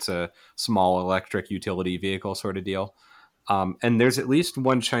 where it's a small electric utility vehicle sort of deal. And there's at least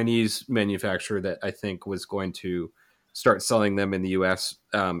one Chinese manufacturer that I think was going to start selling them in the US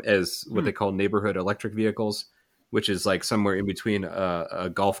as what they call neighborhood electric vehicles, which is like somewhere in between a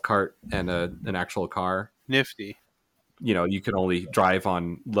golf cart and an actual car. Nifty. You can only drive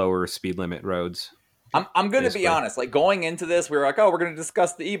on lower speed limit roads. I'm going to be honest. Like, going into this, we were like, oh, we're going to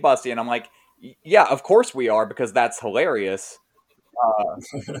discuss the e-bussy. And I'm like, yeah, of course we are, because that's hilarious.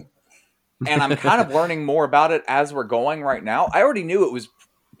 And I'm kind of learning more about it as we're going right now. I already knew it was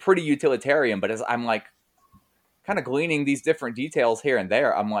pretty utilitarian, but as I'm like kind of gleaning these different details here and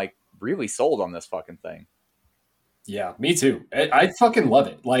there, I'm like really sold on this fucking thing. Yeah, me too. I fucking love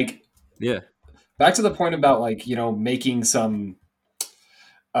it. Like, yeah. Back to the point about like, making some,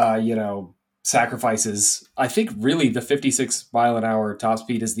 sacrifices. I think really the 56 mile an hour top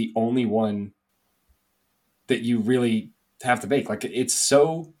speed is the only one that you really have to make. Like, it's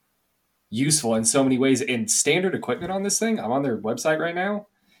so useful in so many ways. And standard equipment on this thing, I'm on their website right now,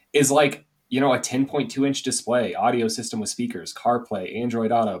 is like, a 10.2 inch display, audio system with speakers, CarPlay,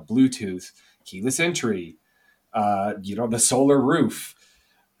 Android Auto, Bluetooth, keyless entry, the solar roof.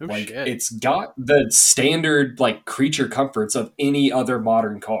 Oh, like, shit. It's got the standard like creature comforts of any other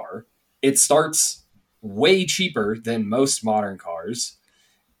modern car. It starts way cheaper than most modern cars.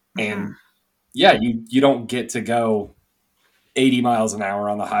 And yeah, you don't get to go 80 miles an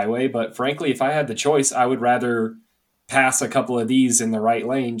hour on the highway. But frankly, if I had the choice, I would rather pass a couple of these in the right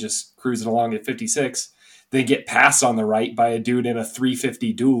lane, just cruising along at 56, than get passed on the right by a dude in a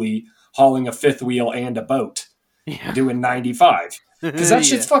 350 dually hauling a fifth wheel and a boat doing 95. Because that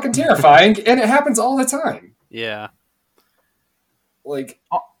shit's fucking terrifying, and it happens all the time. Yeah. Like,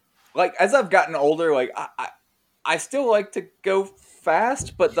 Like as I've gotten older, like I still like to go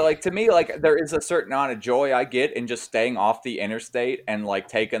fast, but like to me, like there is a certain amount of joy I get in just staying off the interstate and like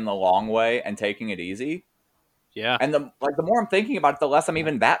taking the long way and taking it easy. Yeah. And the more I'm thinking about it, the less I'm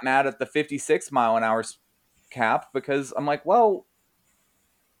even that mad at the 56 mile an hour cap, because I'm like, well,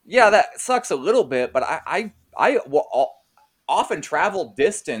 yeah, that sucks a little bit, but I will often travel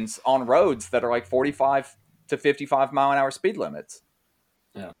distance on roads that are like 45 to 55 mile an hour speed limits.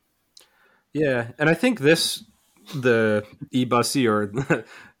 Yeah, and I think the e-bussy or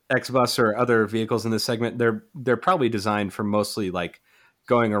X-bus or other vehicles in this segment, they're probably designed for mostly like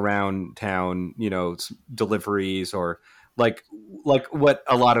going around town, deliveries, or like what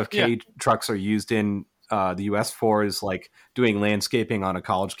a lot of K trucks are used in the US for is like doing landscaping on a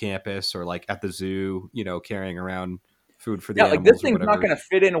college campus or like at the zoo, carrying around food for the animals. Like this thing's or not going to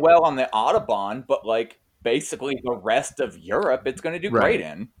fit in well on the Autobahn, but like basically the rest of Europe, it's going to do great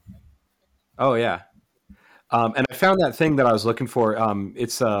in. Oh yeah. And I found that thing that I was looking for.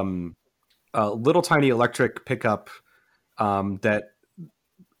 It's a little tiny electric pickup that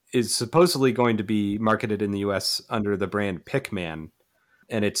is supposedly going to be marketed in the US under the brand Pickman.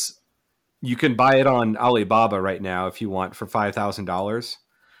 And you can buy it on Alibaba right now if you want for $5,000.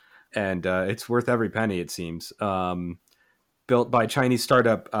 And it's worth every penny, it seems. Built by Chinese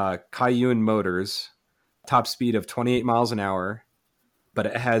startup Kaiyun Motors, top speed of 28 miles an hour. But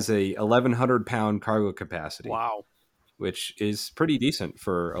it has a 1,100-pound cargo capacity. Wow. Which is pretty decent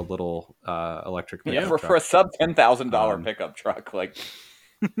for a little electric pickup truck. For a sub $10,000 pickup truck. Like,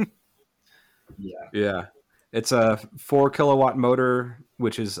 yeah. It's a 4 kilowatt motor,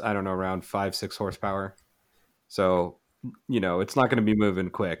 which is, I don't know, around 5-6 horsepower. So, it's not going to be moving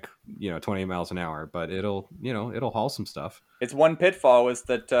quick, 20 miles an hour, but it'll haul some stuff. It's one pitfall is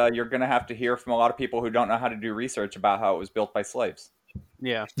that you're going to have to hear from a lot of people who don't know how to do research about how it was built by slaves.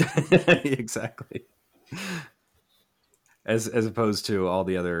 Yeah. Exactly. As opposed to all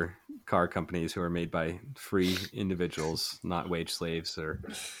the other car companies who are made by free individuals, not wage slaves or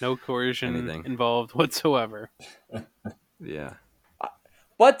no coercion involved whatsoever. Yeah.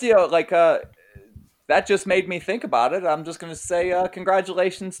 But that just made me think about it. I'm just going to say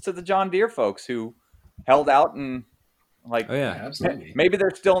congratulations to the John Deere folks who held out and absolutely. Maybe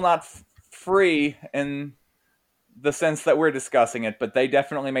they're still not free in the sense that we're discussing it, but they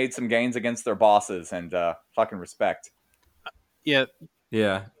definitely made some gains against their bosses, and fucking respect. Yeah.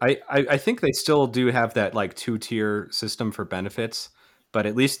 Yeah. I think they still do have that like 2-tier system for benefits, but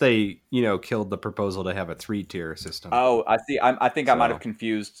at least they, killed the proposal to have a 3-tier system. Oh, I see. I think I might have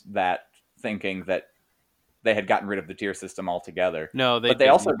confused that, thinking that they had gotten rid of the tier system altogether. No, but they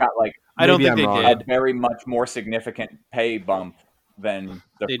also got like, I don't think they did. A very much more significant pay bump than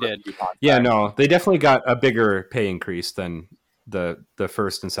they did. Yeah, no, they definitely got a bigger pay increase than the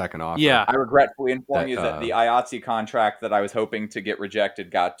first and second offer. Yeah, I regretfully inform you that the IATSE contract that I was hoping to get rejected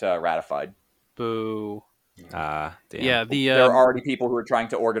got ratified. Boo. Damn. Yeah, there are already people who are trying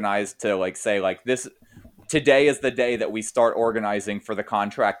to organize to say this. Today is the day that we start organizing for the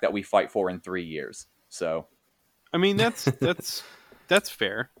contract that we fight for in 3 years. So, I mean that's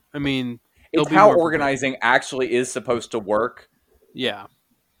fair. I mean, it's how organizing actually is supposed to work. Yeah.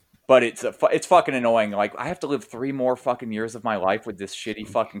 But it's fucking annoying. Like, I have to live 3 more fucking years of my life with this shitty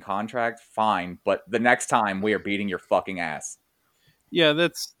fucking contract. Fine, but the next time we are beating your fucking ass. Yeah,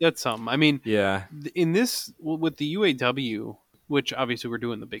 that's something. I mean, yeah. In this with the UAW, which obviously we're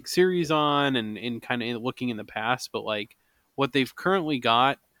doing the big series on and kind of looking in the past, but like what they've currently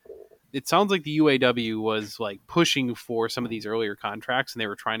got, it sounds like the UAW was like pushing for some of these earlier contracts and they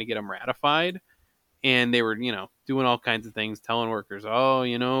were trying to get them ratified. And they were, doing all kinds of things, telling workers,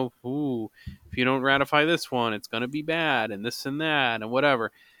 if you don't ratify this one, it's going to be bad, and this and that, and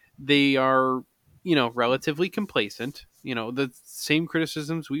whatever. They are, relatively complacent. The same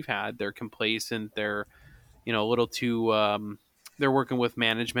criticisms we've had. They're complacent. They're, a little too, they're working with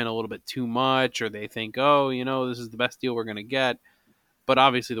management a little bit too much, or they think, this is the best deal we're going to get. But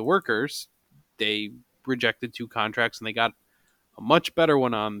obviously the workers, they rejected 2 contracts, and they got a much better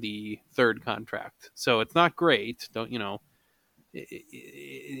one on the 3rd contract. So it's not great.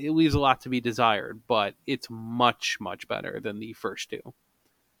 It leaves a lot to be desired, but it's much, much better than the first 2.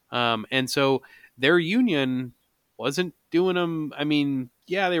 And so their union wasn't doing them. I mean,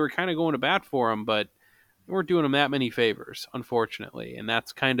 yeah, they were kind of going to bat for them, but they weren't doing them that many favors, unfortunately. And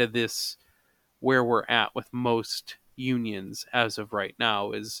that's kind of where we're at with most unions as of right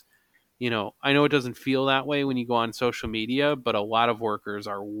now is, I know it doesn't feel that way when you go on social media, but a lot of workers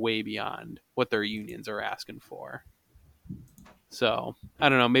are way beyond what their unions are asking for. So I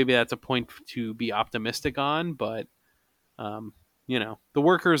don't know, maybe that's a point to be optimistic on, but the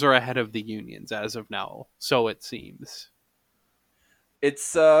workers are ahead of the unions as of now, so it seems.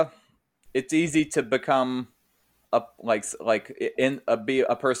 It's easy to become be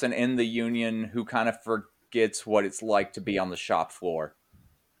a person in the union who kind of forgets what it's like to be on the shop floor.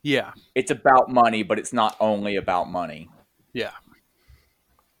 Yeah. It's about money, but it's not only about money. Yeah.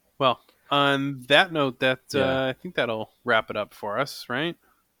 Well, on that note, I think that'll wrap it up for us, right?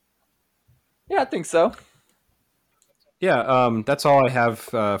 Yeah, I think so. Yeah, that's all I have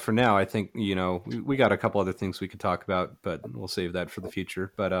for now. I think, we got a couple other things we could talk about, but we'll save that for the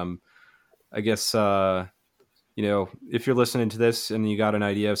future. But I guess, if you're listening to this and you got an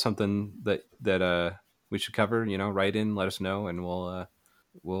idea of something that we should cover, write in, let us know, and we'll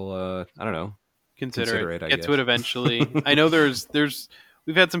I don't know, consider it. Get to it eventually. I know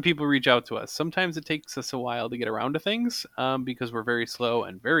we've had some people reach out to us. Sometimes it takes us a while to get around to things because we're very slow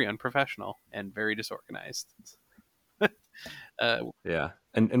and very unprofessional and very disorganized. Yeah,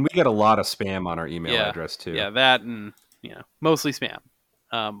 and we get a lot of spam on our email address too. Yeah, that and mostly spam.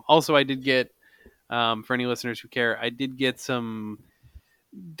 Also, I did get for any listeners who care, I did get some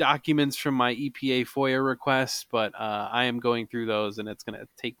documents from my EPA FOIA request, but I am going through those, and it's going to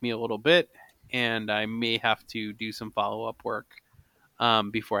take me a little bit, and I may have to do some follow-up work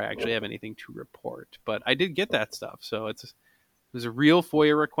before I actually have anything to report. But I did get that stuff, so it was a real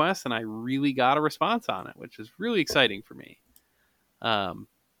FOIA request, and I really got a response on it, which is really exciting for me.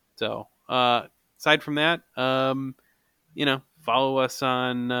 So aside from that, follow us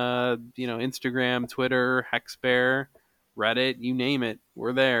on Instagram, Twitter, Hexbear, Reddit, you name it,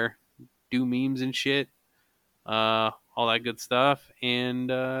 we're there. Do memes and shit, all that good stuff, and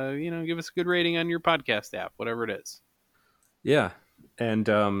give us a good rating on your podcast app, whatever it is. Yeah, and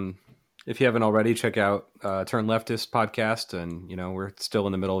if you haven't already, check out Turn Leftist podcast, and we're still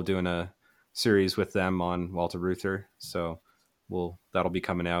in the middle of doing a series with them on Walter Reuther, so that'll be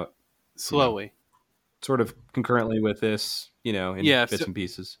coming out slowly, sort of concurrently with this, in bits and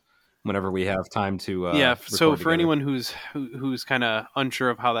pieces, whenever we have time to. So for anyone who's kind of unsure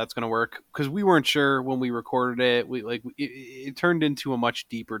of how that's going to work, because we weren't sure when we recorded it, it turned into a much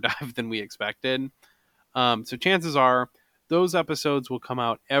deeper dive than we expected. So chances are those episodes will come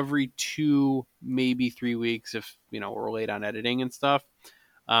out every 2, maybe 3 weeks if we're late on editing and stuff.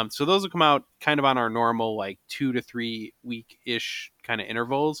 So those will come out kind of on our normal 2 to 3 week-ish kind of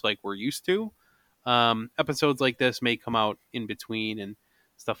intervals like we're used to. Episodes like this may come out in between and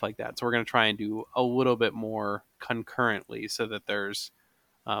stuff like that. So we're going to try and do a little bit more concurrently so that there's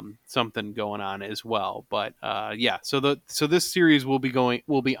something going on as well. But so this series will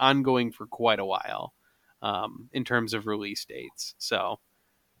be ongoing for quite a while in terms of release dates. So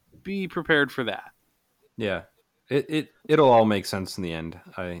be prepared for that. Yeah. It'll all make sense in the end,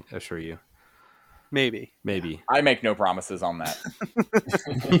 I assure you. Maybe. I make no promises on that.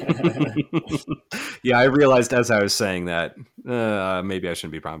 Yeah, I realized as I was saying that maybe I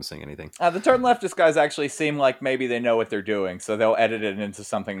shouldn't be promising anything. The Turn Leftist guys actually seem like maybe they know what they're doing, so they'll edit it into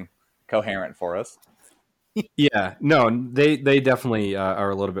something coherent for us. Yeah, no, they definitely are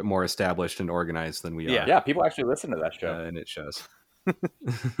a little bit more established and organized than we are. Yeah, people actually listen to that show. And it shows.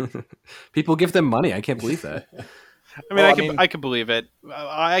 People give them money. I can't believe that. I can believe it.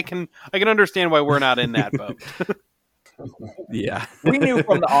 I can understand why we're not in that boat. Yeah, we knew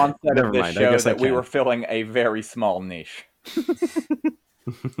from the onset of this show that we were filling a very small niche.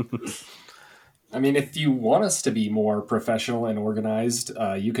 If you want us to be more professional and organized,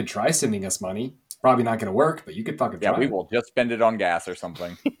 you could try sending us money. Probably not going to work, but you could fucking try. Yeah, we will just spend it on gas or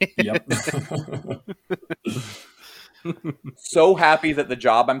something. Yep. So happy that the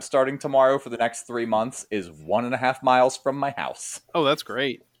job I'm starting tomorrow for the next 3 months is 1.5 miles from my house. Oh, that's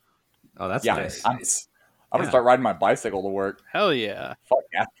great. Oh, that's nice. I'm going to start riding my bicycle to work. Hell yeah. Fuck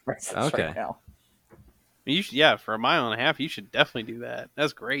gas prices okay. right now. For 1.5 miles, you should definitely do that.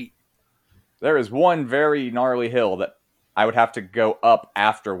 That's great. There is one very gnarly hill that I would have to go up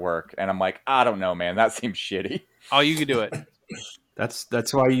after work, and I'm like, I don't know, man. That seems shitty. Oh, you can do it.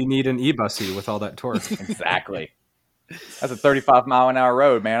 That's why you need an e-bussy with all that torque. Exactly. That's a 35-mile-an-hour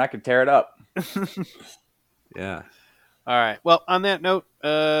road, man. I could tear it up. Yeah. All right. Well, on that note,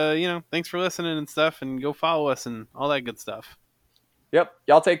 thanks for listening and stuff, and go follow us and all that good stuff. Yep.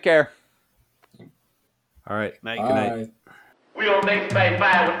 Y'all take care. All right. Night. Bye. Good night. We gonna make you fight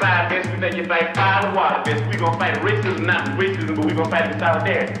fire with fire, bitch. We make you fight fire with water, bitch. We gonna fight racism, not with racism, but we gonna fight with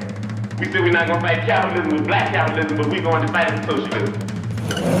solidarity. We said we're not gonna fight capitalism with black capitalism, but we going to fight it with socialism.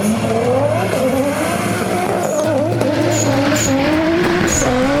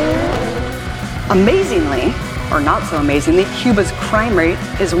 Amazingly, or not so amazingly, Cuba's crime rate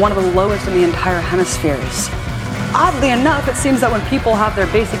is one of the lowest in the entire hemispheres. Oddly enough, it seems that when people have their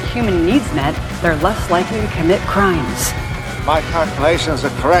basic human needs met, they're less likely to commit crimes. My calculations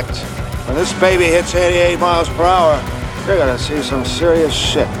are correct. When this baby hits 88 miles per hour, you're gonna see some serious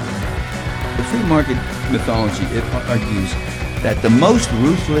shit. The free market mythology, it argues that the most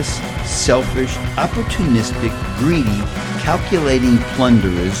ruthless, selfish, opportunistic, greedy, calculating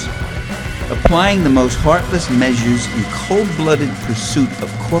plunderers, applying the most heartless measures in cold-blooded pursuit of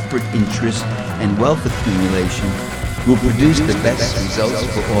corporate interest and wealth accumulation, will produce the best results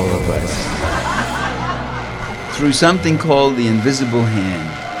for all of us. Through something called the invisible hand.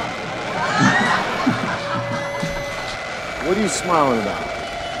 What are you smiling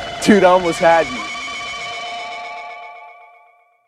about? Dude, I almost had you.